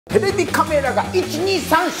テレビカメラが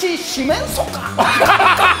1234四面楚歌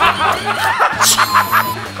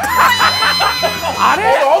あれ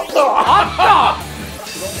あった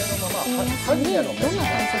どんな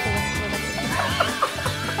対策が必要だ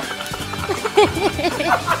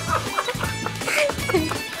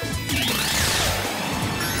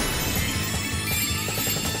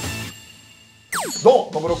ど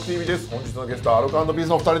うも、NOBROCK TV です。本日のゲストはアルコ&ピース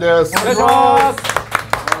のお二人です。お願いします。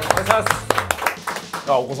お願いします。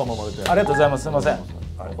あ、お子様生まれて。ありがとうございます。すみません。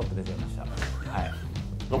怒って出てました。はい。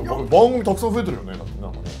でも番組たくさん増えてるよね。だってな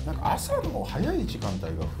んかね。なんか朝の早い時間帯が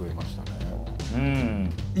増えましたね。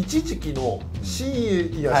一時期の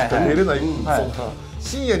深夜しか出れない、そんな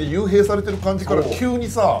深夜に幽閉されてる感じから急に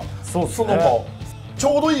さ、そのち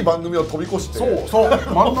ょうどいい番組を飛び越して、そう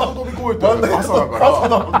真ん中飛び越えて朝だからだ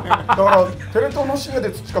からテレ東の深夜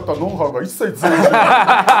で培ったノウハウが一切通じ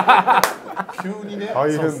ない急にね大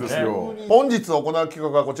変ですよ。本日行う企画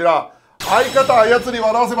はこちら、相方操り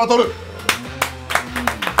笑わせバトル。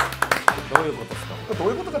どういうことですか。どう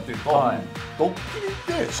いうことかっていうと、ドッ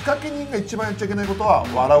キリって仕掛け人が一番やっちゃいけないことは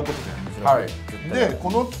笑うことじゃないですか。でこ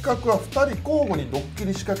の企画は2人交互にドッキ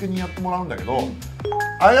リ仕掛け人やってもらうんだけど、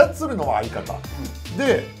操るのは相方、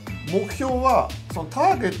で目標はそのタ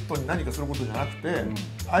ーゲットに何かすることじゃなくて、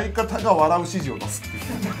相方が笑う指示を出すっていう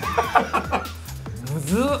む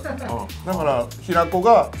ずっ、だから平子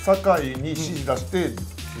が酒井に指示出して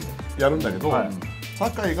やるんだけど、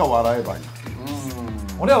酒井が笑えばいい。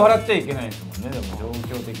俺は笑っちゃいけないですもんね。でも状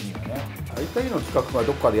況的にはね。大体の企画は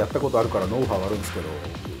どっかでやったことあるからノウハウあるんですけど、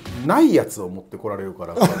ないやつを持ってこられるか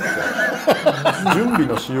ら準備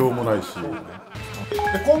のしようもないし。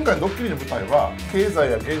で今回のドッキリの舞台は経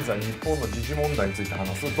済や現在日本の時事問題について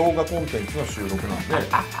話す動画コンテンツの収録なんで、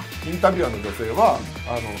インタビュアーの女性は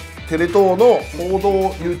テレ東の報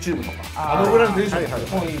道 YouTube とかあのぐらいのテンションっ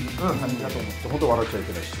ぽい感じだと思って、本当笑っちゃい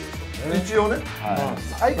けないし、一応ね、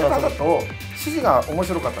相方だと指示が面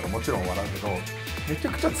白かったらもちろん笑うけど、めち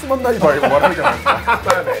ゃくちゃつまんない場合は笑うじゃないですか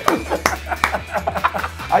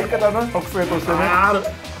相方の特性としてね。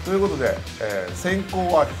ということで、先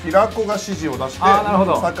行は平子が指示を出して、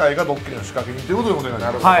酒井がドッキリの仕掛け人ということでお願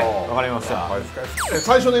いします。はい、わかりました。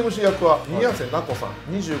最初の MC 役は宮瀬奈子さん、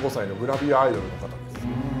25歳のグラビアアイドルの方で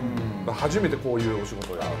す。初めてこういうお仕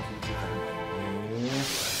事をやる。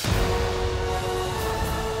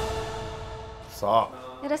さ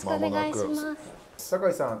あ、よろしくお願いします。酒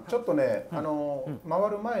井さん、ちょっとね、回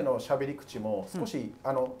る前の喋り口も少し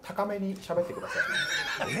高めに喋ってください。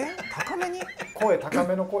高めに？高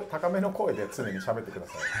めの声で常に喋ってくだ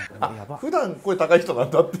さい。普段声高い人な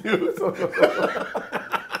んだっていう。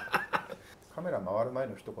カメラ回る前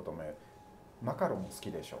の一言目、マカロン好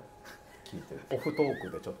きでしょ。聞いてオフトー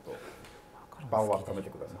クでちょっと場を温め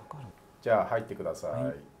てください。じゃあ入ってください。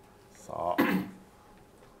さあ。おはよ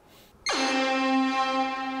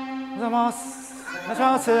うございます。お願いし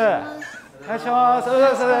ます。お願いします。お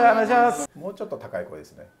願いします。もうちょっと高い声で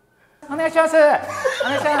すね。お願いします。お願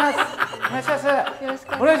いします。お願いします。よろし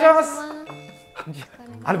くお願いします。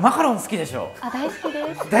あれマカロン好きでしょ。あ、大好き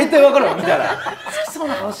です。大体わかる見たら好きそう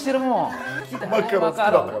な顔してるもん。マカロン好きなんだ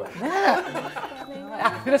から。ね。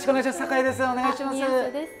あ、よろしくお願いします。酒井です。お願いします。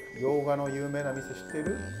洋画の有名な店知って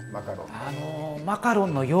る？マカロン。マカロ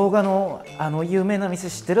ンの洋画の有名な店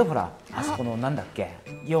知ってる？ほら、あそこのなんだっけ？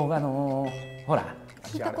洋画のほら。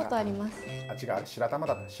聞いたことあります。あ、違う、あれ白玉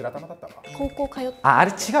だった。白玉だったわ。高校通って。あ、あ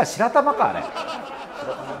れ違う、白玉かあれ。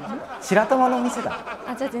白玉の店だ。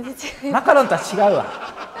あ、じゃあ全然違う。マカロンとは違うわ。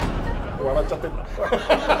笑っちゃってんだ。は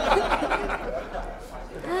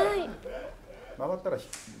い。回ったら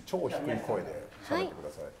超低い声で喋ってくだ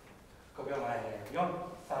さい。5秒前、4、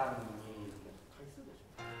3、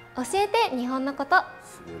2。教えて日本のこと。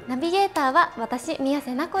ナビゲーターは私宮瀬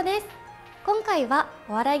奈子です。今回は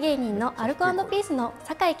お笑い芸人のアルコ&ピースの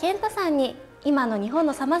酒井健太さんに今の日本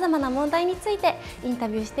のさまざまな問題についてインタ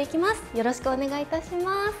ビューしていきます。よろしくお願いいたし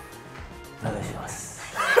ます。お願いします。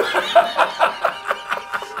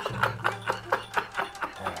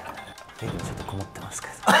手にちょっとこもってますけ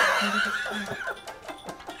ど。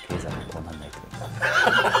経済もこうなんないと。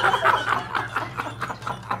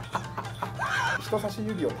人差し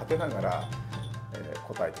指を立てながら、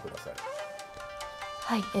答えてください。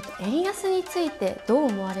はい、円安についてどう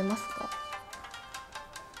思われますか。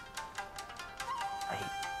は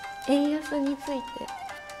い。円安について。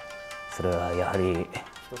それはやはり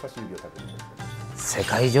人差し指を立てる。世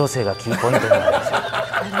界情勢がキーポイントになるでしょ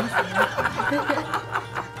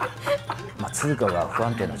う。通貨が不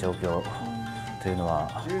安定な状況というのは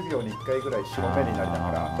10秒に1回ぐらい白目になりな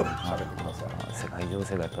がら喋ってください。世界情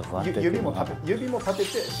勢がやっぱ不安定。指も立て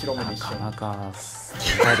て白目で一緒に。なかなか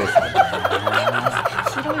少ないですよね。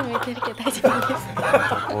白目向いてるけど大丈夫です。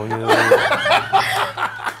こういうね、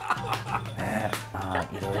まあ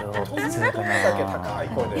いろいろ必要かな。だけ高い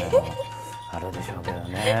声で。あるでしょうけど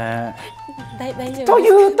ね。大丈夫です。とい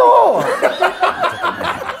うと、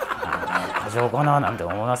過剰かななんて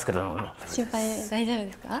思いますけども。心配大丈夫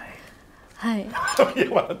ですか？はい。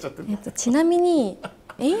笑っちゃってる。ちなみに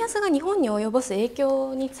円安が日本に及ぼす影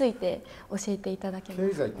響について教えていただけますか？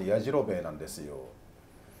経済ってやじろべえなんですよ。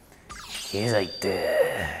経済って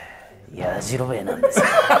やじろべえなんですよ。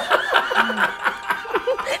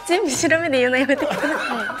全部白目で言うのやめてください。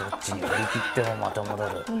どっちに振り切ってもまた戻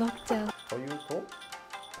る。戻っちゃう。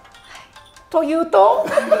というと？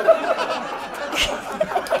な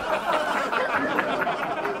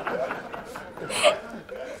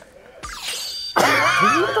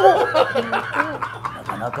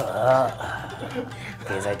かなか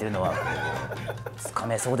経済というのはつか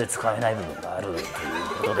めそうでつかめない部分があるという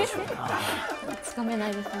ことでしょうな。つかめな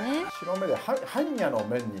いですね。白目で般若の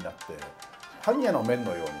面になって般若の面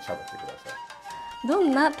のように喋ってください。ど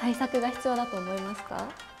んな対策が必要だと思いますか？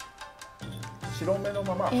白目の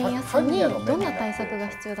まま円安にどんな対策が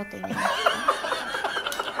必要だと思いますか？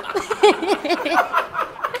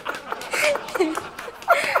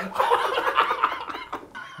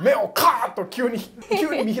目をカーッと急に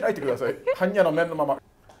見開いてください。般若の面のまま。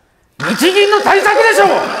日銀の対策でしょう。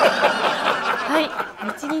はい、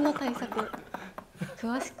日銀の対策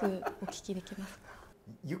詳しくお聞きできますか？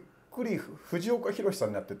ゆっくり藤岡弘さん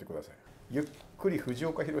になってってください。ゆっくり藤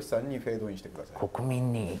岡弘さんにフェードインしてください。国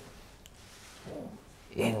民に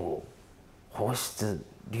円を放出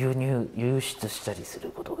流出したりする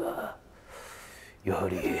ことがやは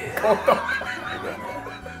り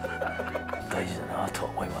大事だなと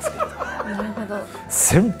思いますけれども。なるほど。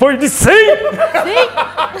先輩にせい。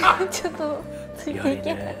ちょっとついやはりてい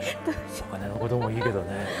けない。ね、お金のこともいいけど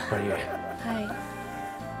ね、やっぱりはい。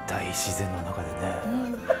大自然の中でね、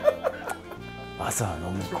朝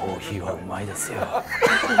飲むコーヒーはうまいですよ。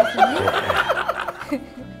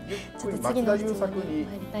ちょっと次の質問に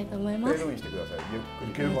参りたいと思います。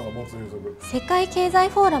世界経済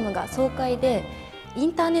フォーラムが総会でイ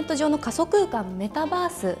ンターネット上の仮想空間メタバー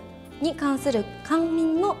スに関する官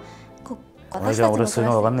民の私たちの俺そういう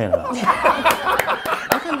の分かんねえな。分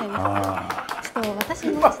かんないですか？ちょっと私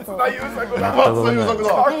もちょっと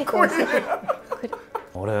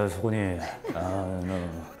俺そこに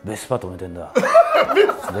ベスパ止めてんだ。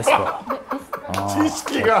ベスパ。知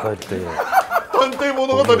識が探偵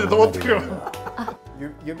物語で止まってくる。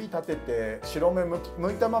指立てて白目向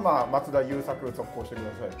いたまま松田優作続行してく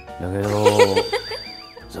ださい。だけど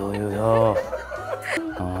そういうよ。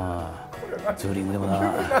ツーリングでもな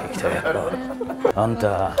行きたいやっぱ。あん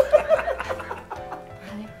た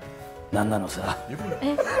何なのさ。違う。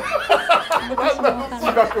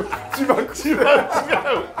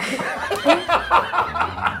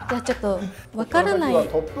じゃあちょっとわからない。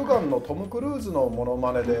トップガンのトム・クルーズのモノ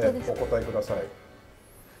マネでお答えください。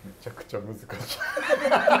めちゃくちゃ難しい。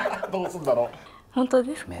どうすんだろう。本当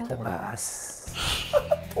ですか？メタバース。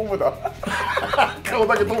トムだ。顔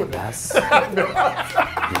だけトムだ。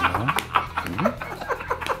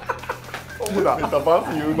トムだ。メタバ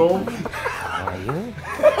ース言うの。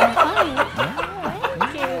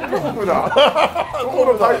トムだ。トム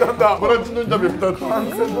の対談だ。ブランチのインタビューみたいな。反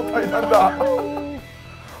戦の対談だ。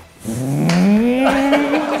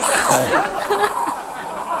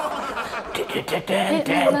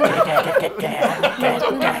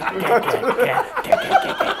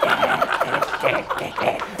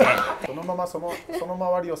そのままその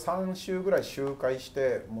周りを3周ぐらい周回し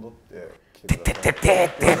て戻ってきてください。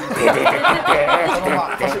そのまま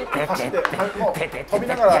走ってもう飛び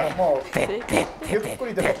ながらもうゆっく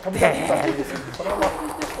りで飛び出したらいいです。そのまま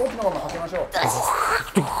大きなまま吐きましょう。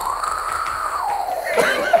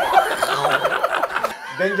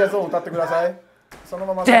デンジャーゾーン歌ってください。その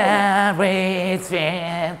まま。終了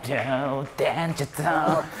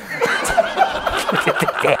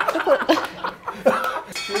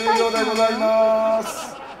でございま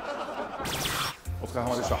す。お疲れ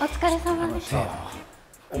様でした。お疲れ様でした。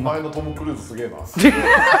お前のトム・クルーズすげえな。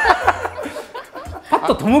パッ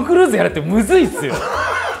とトム・クルーズやるってむずいっすよ。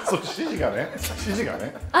そう指示がね。指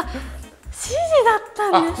示だっ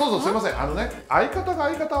たんです。そうすみません。相方が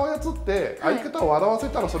相方を操って相方を笑わせ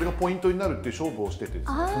たらそれがポイントになるっていう勝負をしてて、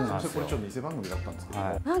これちょっと偽番組だったんですけど、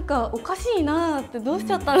なんかおかしいなーってどうし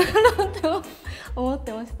ちゃったのかなって思っ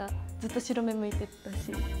てました。ずっと白目向いてた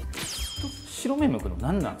し。白目向くの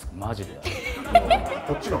何なんですかマジで。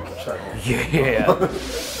こっちの聞きたいの。いや。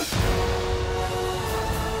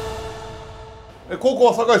高校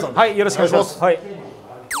は酒井さんです。はい、よろしくお願いします。はい。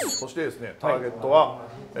そしてですね、ターゲットは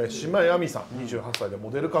島井亜美さん、28歳で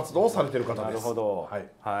モデル活動をされている方です。なるほど。はい。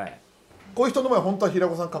はい。こういう人の前本当は平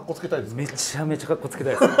子さん格好つけたいですか。めちゃめちゃ格好つけ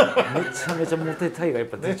たいです。めちゃめちゃモテたいがやっ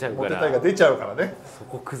ぱ出ちゃうから。モテたいが出ちゃうからね。そ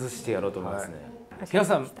こ崩してやろうと思いますね。平子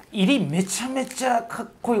さん、入りめちゃめちゃかっ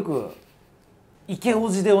こよくイケオ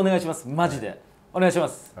ジでお願いします。マジでお願いしま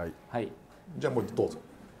す。はい。はい。じゃあもうどうぞ。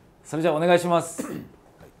それじゃあお願いします。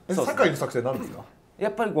酒井の作戦なんですか。や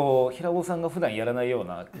っぱりこう平子さんが普段やらないよう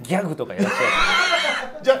なギャグとかやらっちゃ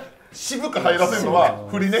じゃあ渋く入らせるのは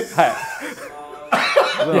振りね。う。はい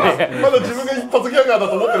まだ自分が一発ギャガーだ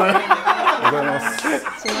と思ってない。おはようございます。平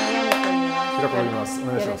子と言います。お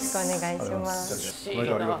願いします。よろしくお願いします。ありがと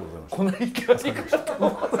うございます。この勢いが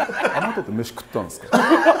あなたって飯食ったんですか。本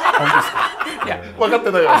当ですか。いや分かっ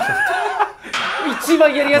てないよ。一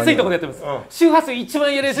番やりやすいところでやってます。周波数一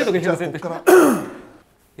番やりやすいところでやってます。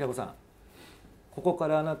平子さん、ここか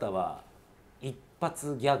らあなたは一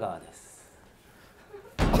発ギャガーです。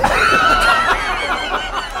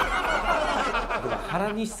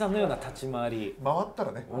原西さんのような立ち回り。回った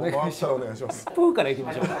らね。お願いします。回ったらお願いします。プーから行き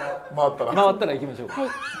ましょうか。回ったら。回ったら行きましょうか。はい。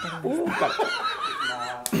プーから。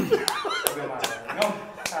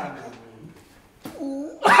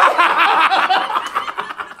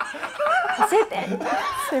教えて。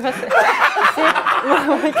すみません。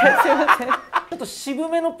もう一回すみません。ちょっと渋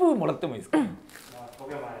めのプーもらってもいいですか。5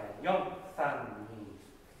秒前。4、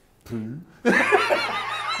3、2。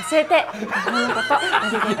教えて。このこと。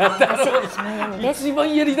私島井亜美です。一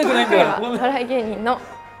番やりたくないんだから。今回はお笑い芸人の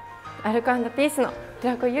アルコ&ピースの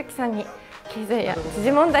平子祐希さんに経済や時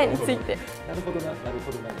事問題についてなるほどな、なる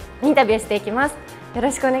ほどな。インタビューしていきます。よ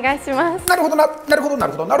ろしくお願いします。なるほどな、なるほどな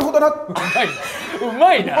るほどなるほどな。う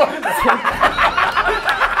まいな。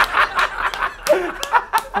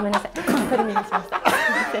ごめんなさい。これ見しました。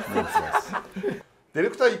ディレ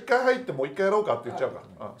クター一回入ってもう一回やろうかって言っちゃうか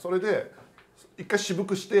ら。それで一回渋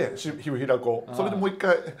くして平子。それでもう一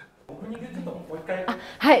回。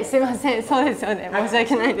はい、すみません。そうですよね。申し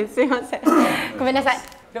訳ないです。すみません。ごめんなさい。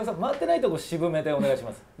平子さん、回ってないとこ渋めでお願いし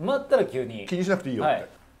ます。回ったら急に。気にしなくていいよって。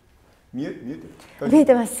見えてる。見え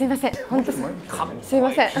てます。すみません。本当すみ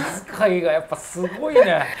ません。気遣いがやっぱすごい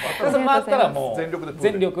ね。回ったらもう全力で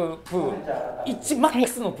全力プー。一マック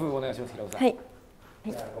スのプーお願いします。平子さん。はい。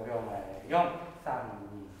5秒前。4、3、2。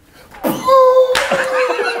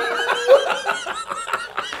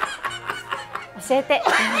教えて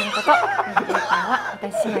今のこと。ナビゲーターは私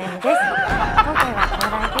島由美です。今回はお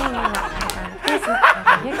笑い芸人のアルコ&ピースの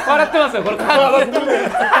平子祐希さん笑ってますよ。これについてインタビ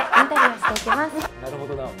ューをしていきます。なるほ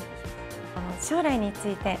どな。将来につ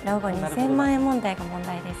いて老後2000万円問題が問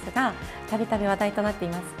題ですが、たびたび話題となってい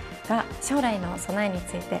ますが、将来の備えに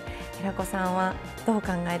ついて平子さんはどうお考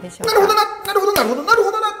えでしょうか。なるほどな、なるほどなるほどなる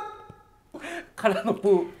ほどな。からのプ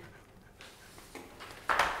ー。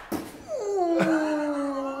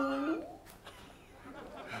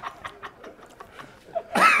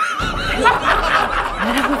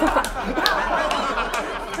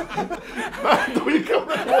どういう顔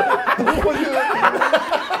だ。こういう。ち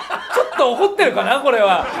ょっと怒ってるかな、これ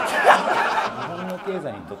は。日本の経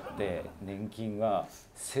済にとって年金は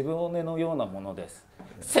背骨のようなものです。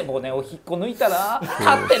背骨を引っこ抜いたら立っ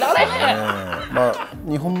てられへん。まあ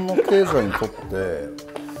日本の経済にとって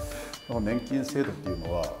年金制度っていう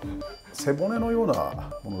のは背骨のような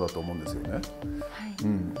ものだと思うんですよね。はい。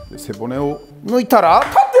で背骨を抜いたら立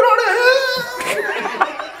ってられへ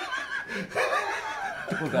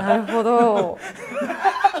ん。なるほど。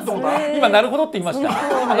今なるほどって言いました。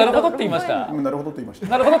今なるほどって言いました。なるほどって言いました。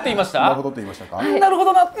なるほどって言いました。なるほどって言いましたか。なるほ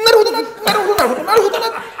どな。なるほどな。なるほどなるほどなるほどな。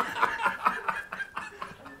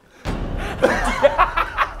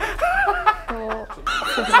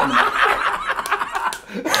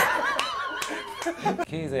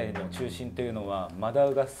経済の中心というのはマ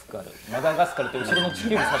ダガスカル。マダガスカルと後ろの地球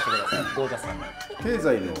に指してください。ゴージャスさん。経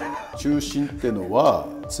済の中心っていうのは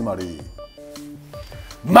つまり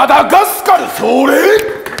マダガスカル。それ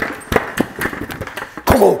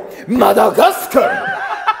ここマダガスカル。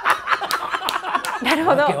なる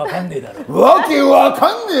ほど。わけわかんねえだろ。わけわ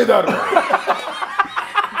かんねえだろ。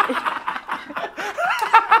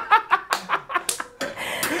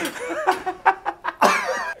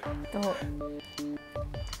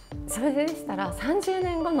それでしたら30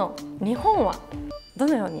年後の日本はど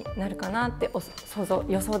のようになるかなって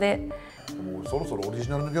予想で。もうそろそろオリジ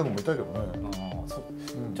ナルのギャグも見たいけどね。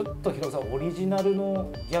ちょっと平子さんオリジナルの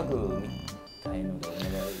ギャグみたいのでお願いし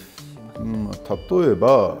ます。例え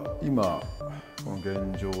ば今この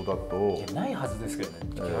現状だといやないはずですけどね。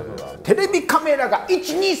ギャグがテレビカメラが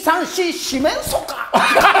1234四面楚歌。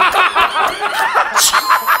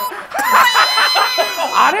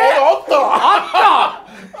あれあった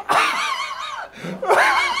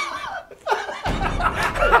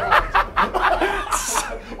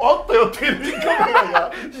あったよ、テレビカメラ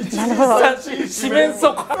がなるほど四面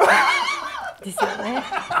楚歌ですよね。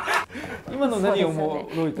今の何をも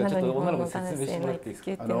うロイとちょっと女の子に説明してもらっていいです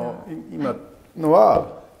か。今の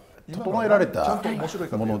は整えられた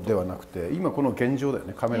ものではなくて、今この現状だよ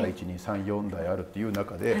ね。カメラ1234台あるっていう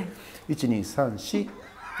中で、1234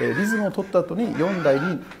リズムを取った後に4台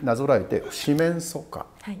になぞらえて四面楚歌、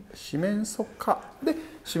四面楚歌で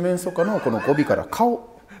四面楚歌のこの語尾から顔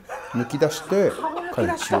抜き出して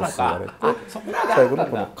彼に血を吸われて、最後の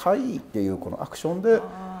この「怪」っていうこのアクションで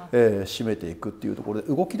締めていくっていうところで、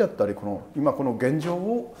動きだったり今この現状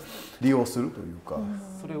を利用するというか、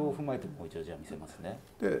それを踏まえてもう一度じゃあ見せますね。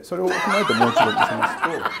でそれを踏まえてもう一度見せますと、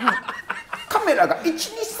カメラが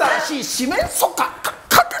1234四面楚歌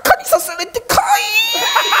カにさせれて怪。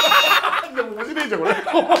でも面白いじゃんこれ。面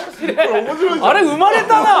白いじゃん。あれ生まれ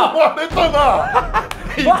たな。生まれたな。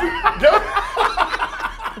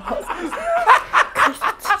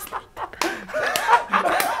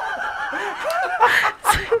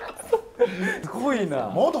すごいな。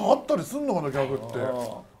まだあったりすんのかな、ギャグっ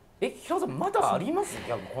て。平さんまだあります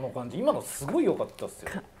ギャグ、この感じ。今のすごい良かったっす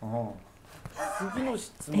よ。次の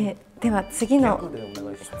質問。では次のギャグでお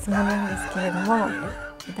願いします。質問なんですけれども、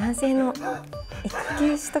男性の育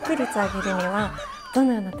休取得率を上げるにはど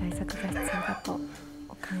のような対策が必要だとお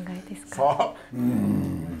考えですか。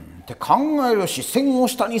って考える視線を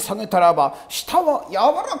下に下げたらば、下は柔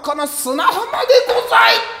らかな砂浜でご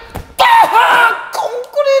ざい。コンクリ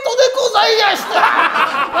ートでございやした。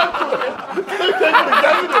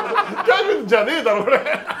ギャグじゃねえだろこれ。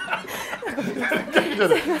ギャグじゃ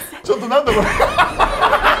ねえ。ちょっとなんだこれ。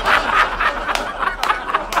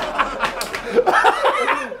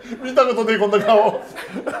見たことねえこんな顔。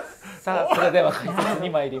さあそれでは解説に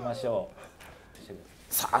参りましょう。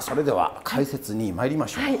さあそれでは解説に参りま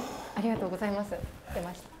しょう。はい、ありがとうございます。出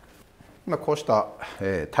ました。こうした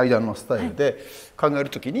対談のスタイルで考える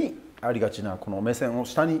ときにありがちなこの目線を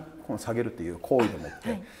下に下げるっていう行為でもっ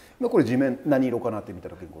て、今これ地面何色かなって見た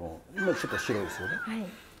ときに今ちょっと白いですよね。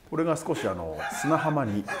これが少し砂浜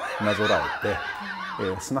になぞらえて、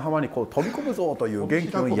砂浜に飛び込むぞという元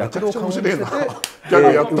気の躍動感を見せて、動きの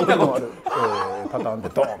あるパターンで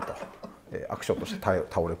ドーンとアクションとして倒れ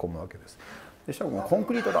込むわけです。でしたらコン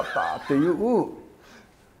クリートだったっていう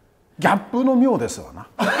ギャップの妙ですわな。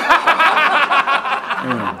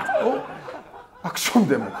アクション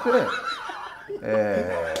でもって、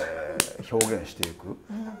表現していく。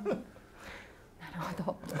なる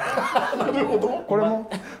ほど。これも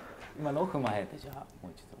今のを踏まえてじゃあも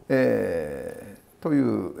う一度。とい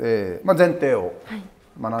う、前提を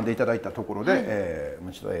学んでいただいたところで、も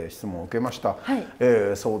う一度、質問を受けました。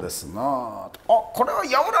そうですな。これは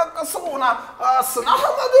柔らかそうな砂浜で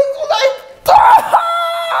ございた。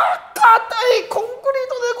硬いコンクリー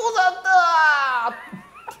トでござった。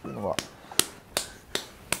っていうのは。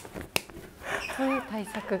そういう対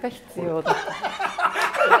策が必要だ。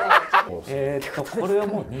これは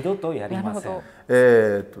もう二度とやりません。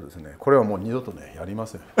ですね、これはもう二度とねやりま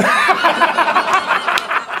せん。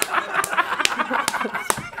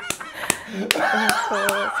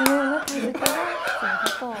そのような対策が必要だ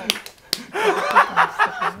と。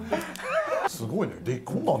すごいね。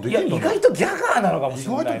こんなんできるんだね。意外とギャガーなのかもし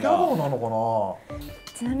れないな。意外とギャガーなのかな。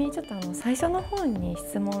ちなみにちょっと最初の方に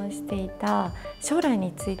質問していた将来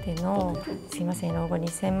についてのすいません老後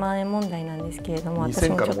2000万円問題なんですけれども、私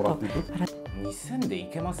もちょっと2000でい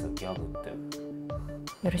けますギャグってよ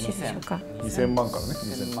ろしいでしょうか。2000万からね。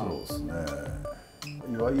2000万ですね。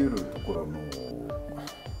いわゆるところ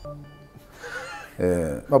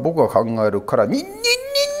の、僕が考えるから2000万お目目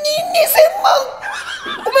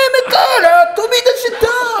から飛び出した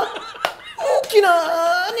大きな2000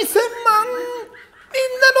万。みん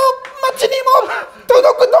なの町にも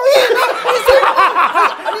届くといいな。2000万。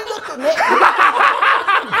ありがとうね。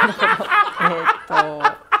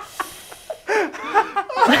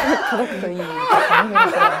届くといいですね。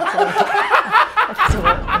私も思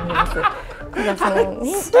います。ただ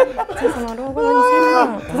その老後の2000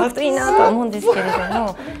万届くといいなとは思うんですけれど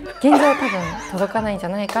も、現状多分届かないんじゃ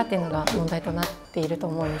ないかっていうのが問題となっていると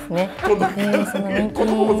思うんですね。で、その年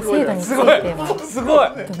金制度については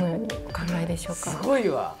どのようにお考えでしょうか。すごい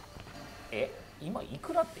わ。今い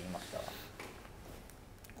くらって言いました？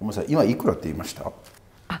ごめんなさい。今いくらって言いました？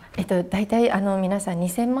大体皆さん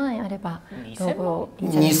2000万円あれば老後いい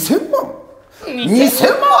んじゃないですか。2000万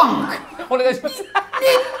？2000万？お願いします。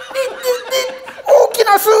大き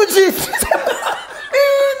な数字。みんな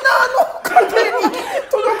の家庭に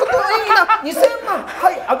届くといいな。2000万。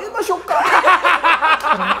はい、あげましょうか。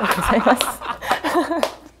ざいます。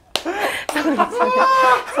そうなんですよ。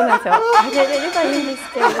そうなんですよ。あげれればいいんです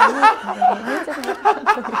けれども、あげれないんじゃないかな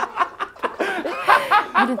という。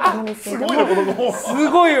あると思うんですけれども。すごいなこの子。す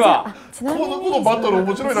ごいわ。ちなみにこの子のバトル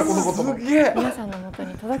面白いなこの子と。すげえ。皆さんの元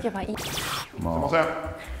に届けばいい。すいません。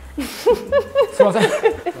すいません。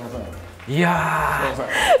いや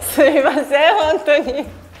すいません本当に。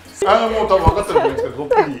もう多分分かってると思うんですけど、ド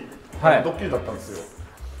ッキリ、はいドッキリだったんですよ。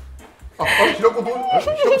あれ平子平子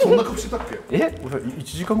そんな顔してたっけ？え？俺1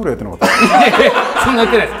時間ぐらいやってなかった。そんなや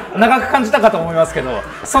ってないです。長く感じたかと思いますけど、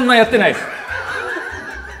そんなやってないです。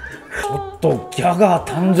ちょっとギャガ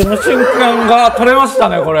ー誕生の瞬間が取れました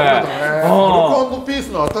ねこれ。アルコ&ピース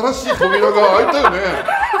の新しい扉が開いたよね。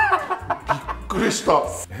びっくりした。俺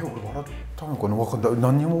笑ったのかな、分かんない、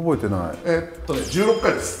何にも覚えてない。16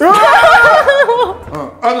回です。もう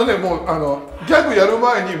ギャグやる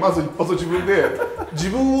前にまず一発自分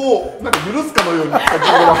をなんか許すかのように自分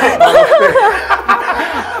が笑っ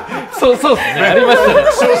てそうですね、ありましたね。爆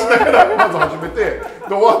笑しながらまず始めて、で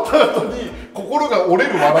終わった後に心が折れ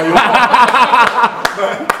る笑いを何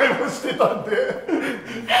回もしてたんで。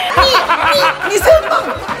2000万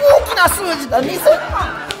大きな数字だ。2000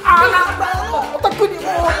万あなたのお宅にも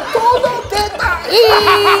届けたい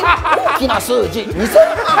大きな数字2000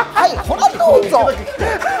万。はいほらどうぞ。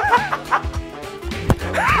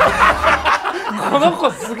この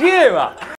子すげえわ。